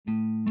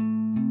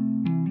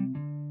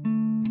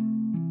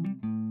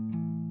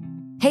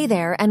Hey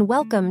there, and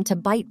welcome to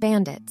Bite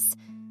Bandits.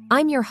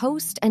 I'm your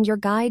host and your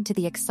guide to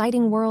the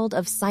exciting world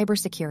of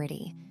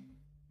cybersecurity.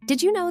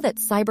 Did you know that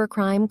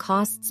cybercrime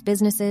costs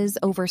businesses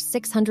over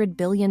 $600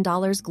 billion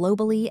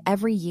globally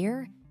every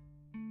year?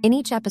 In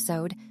each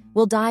episode,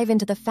 we'll dive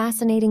into the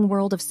fascinating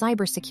world of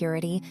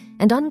cybersecurity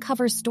and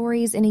uncover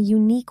stories in a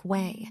unique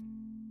way.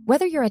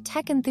 Whether you're a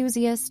tech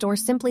enthusiast or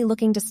simply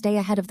looking to stay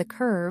ahead of the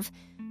curve,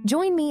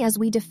 join me as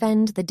we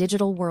defend the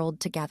digital world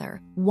together,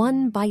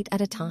 one bite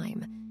at a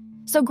time.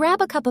 So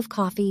grab a cup of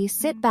coffee,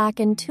 sit back,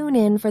 and tune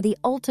in for the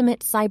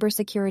ultimate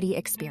cybersecurity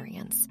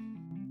experience.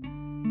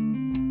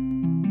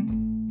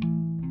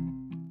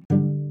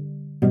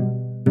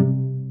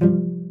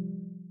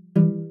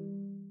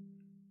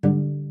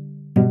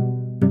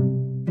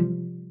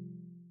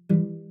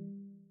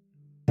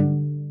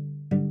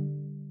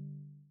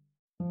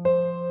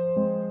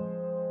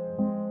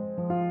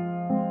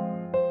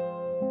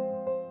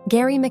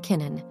 Gary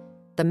McKinnon,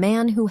 the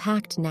man who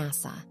hacked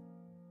NASA.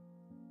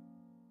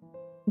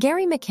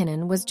 Gary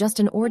McKinnon was just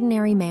an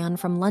ordinary man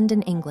from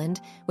London,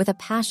 England, with a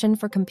passion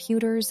for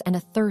computers and a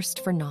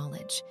thirst for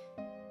knowledge.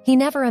 He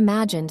never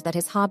imagined that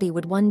his hobby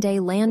would one day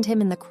land him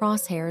in the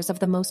crosshairs of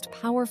the most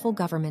powerful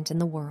government in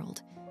the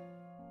world.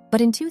 But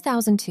in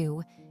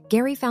 2002,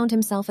 Gary found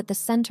himself at the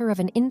center of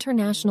an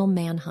international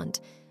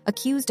manhunt,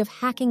 accused of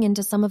hacking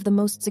into some of the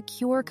most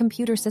secure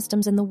computer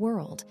systems in the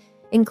world,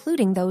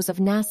 including those of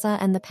NASA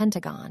and the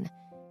Pentagon.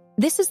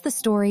 This is the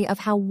story of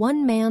how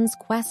one man's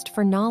quest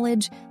for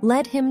knowledge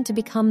led him to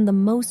become the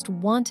most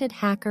wanted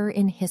hacker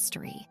in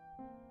history.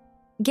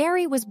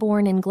 Gary was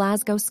born in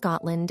Glasgow,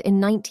 Scotland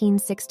in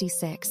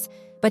 1966,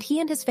 but he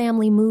and his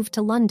family moved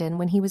to London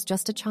when he was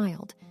just a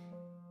child.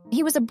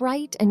 He was a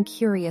bright and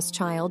curious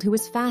child who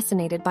was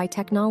fascinated by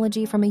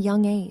technology from a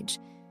young age.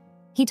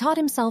 He taught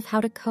himself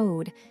how to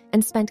code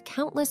and spent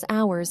countless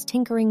hours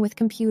tinkering with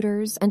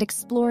computers and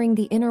exploring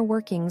the inner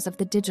workings of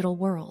the digital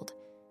world.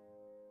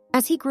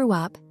 As he grew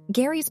up,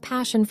 Gary's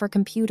passion for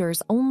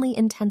computers only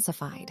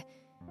intensified.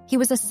 He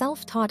was a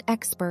self-taught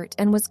expert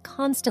and was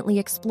constantly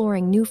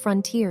exploring new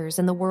frontiers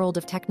in the world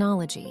of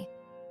technology.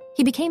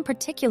 He became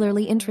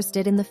particularly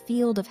interested in the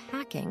field of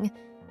hacking,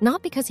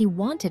 not because he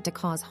wanted to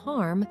cause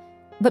harm,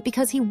 but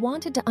because he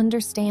wanted to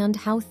understand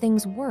how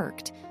things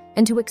worked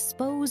and to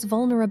expose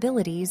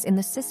vulnerabilities in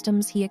the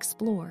systems he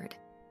explored.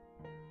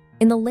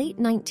 In the late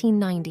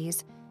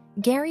 1990s,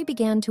 Gary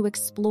began to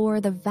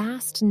explore the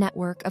vast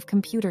network of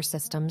computer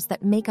systems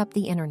that make up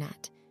the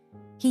internet.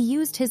 He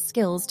used his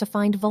skills to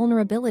find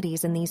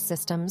vulnerabilities in these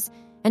systems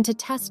and to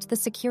test the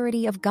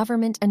security of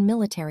government and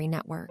military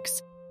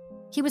networks.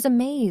 He was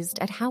amazed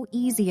at how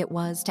easy it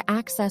was to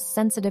access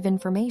sensitive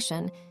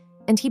information,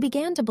 and he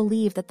began to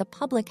believe that the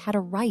public had a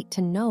right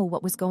to know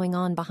what was going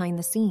on behind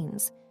the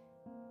scenes.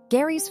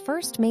 Gary's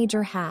first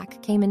major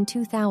hack came in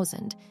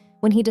 2000,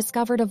 when he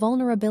discovered a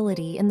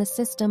vulnerability in the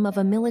system of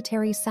a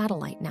military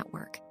satellite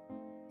network.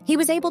 He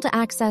was able to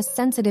access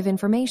sensitive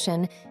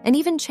information and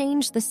even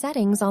change the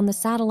settings on the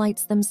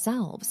satellites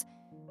themselves.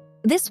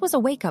 This was a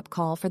wake-up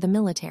call for the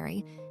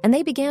military, and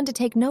they began to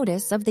take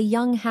notice of the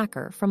young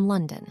hacker from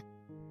London.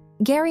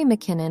 Gary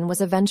McKinnon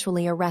was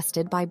eventually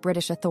arrested by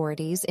British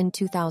authorities in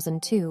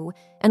 2002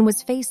 and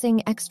was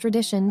facing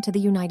extradition to the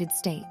United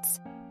States.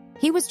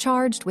 He was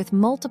charged with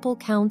multiple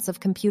counts of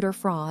computer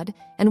fraud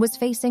and was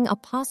facing a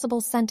possible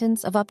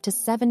sentence of up to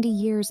 70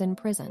 years in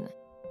prison.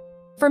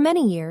 For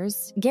many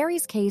years,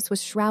 Gary's case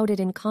was shrouded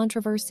in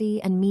controversy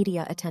and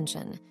media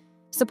attention.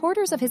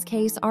 Supporters of his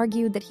case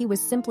argued that he was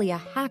simply a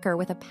hacker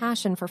with a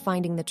passion for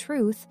finding the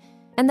truth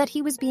and that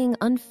he was being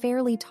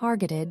unfairly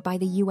targeted by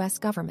the U.S.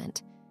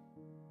 government.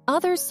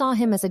 Others saw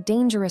him as a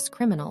dangerous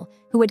criminal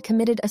who had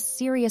committed a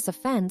serious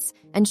offense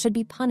and should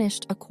be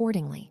punished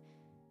accordingly.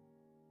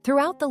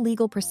 Throughout the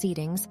legal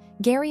proceedings,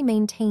 Gary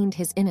maintained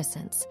his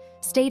innocence,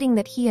 stating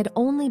that he had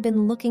only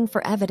been looking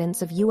for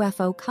evidence of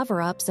UFO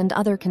cover-ups and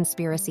other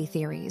conspiracy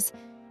theories.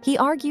 He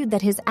argued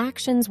that his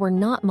actions were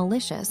not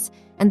malicious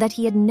and that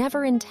he had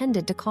never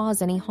intended to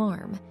cause any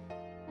harm.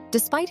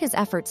 Despite his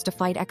efforts to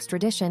fight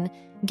extradition,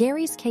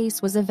 Gary's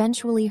case was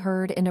eventually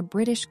heard in a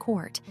British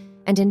court,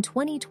 and in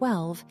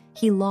 2012,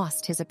 he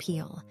lost his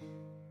appeal.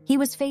 He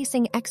was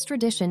facing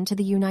extradition to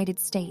the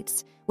United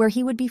States, where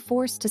he would be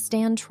forced to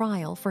stand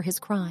trial for his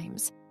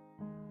crimes.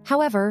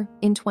 However,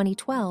 in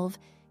 2012,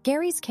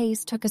 Gary's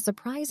case took a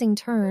surprising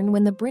turn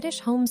when the British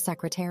Home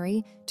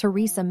Secretary,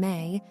 Theresa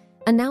May,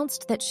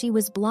 announced that she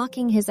was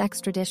blocking his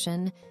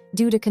extradition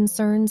due to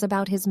concerns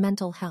about his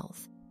mental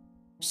health.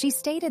 She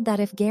stated that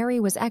if Gary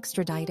was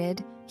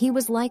extradited, he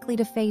was likely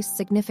to face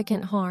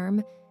significant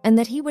harm and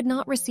that he would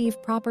not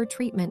receive proper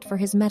treatment for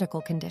his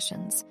medical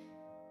conditions.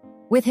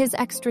 With his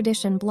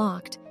extradition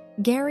blocked,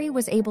 Gary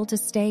was able to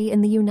stay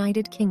in the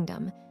United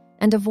Kingdom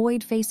and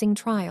avoid facing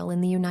trial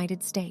in the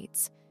United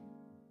States.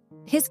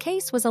 His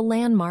case was a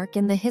landmark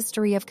in the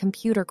history of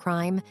computer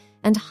crime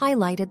and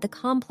highlighted the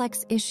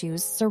complex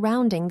issues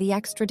surrounding the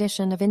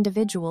extradition of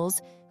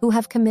individuals who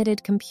have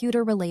committed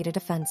computer-related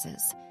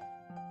offenses.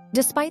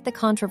 Despite the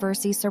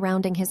controversy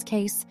surrounding his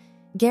case,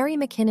 Gary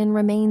McKinnon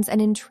remains an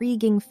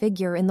intriguing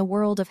figure in the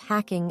world of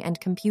hacking and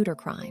computer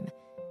crime.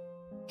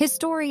 His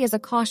story is a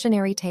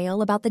cautionary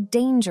tale about the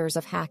dangers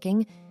of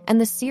hacking and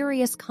the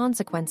serious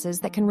consequences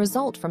that can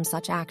result from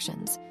such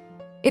actions.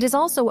 It is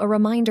also a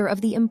reminder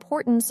of the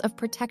importance of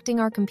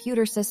protecting our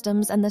computer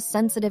systems and the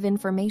sensitive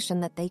information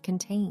that they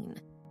contain.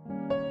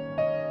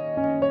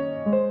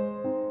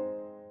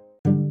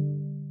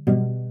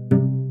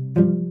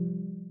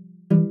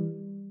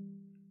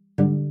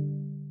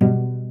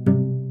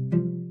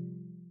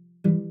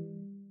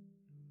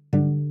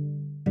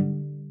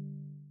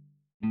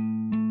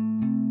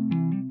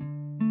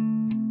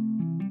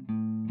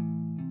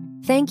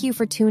 Thank you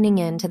for tuning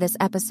in to this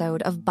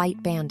episode of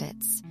Byte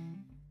Bandits.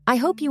 I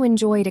hope you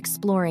enjoyed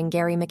exploring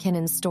Gary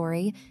McKinnon's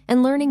story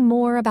and learning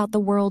more about the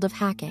world of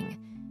hacking.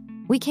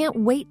 We can't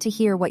wait to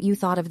hear what you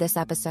thought of this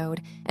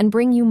episode and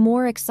bring you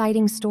more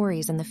exciting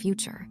stories in the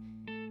future.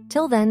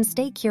 Till then,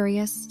 stay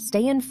curious,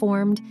 stay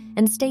informed,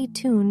 and stay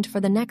tuned for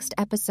the next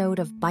episode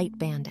of Byte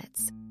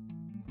Bandits.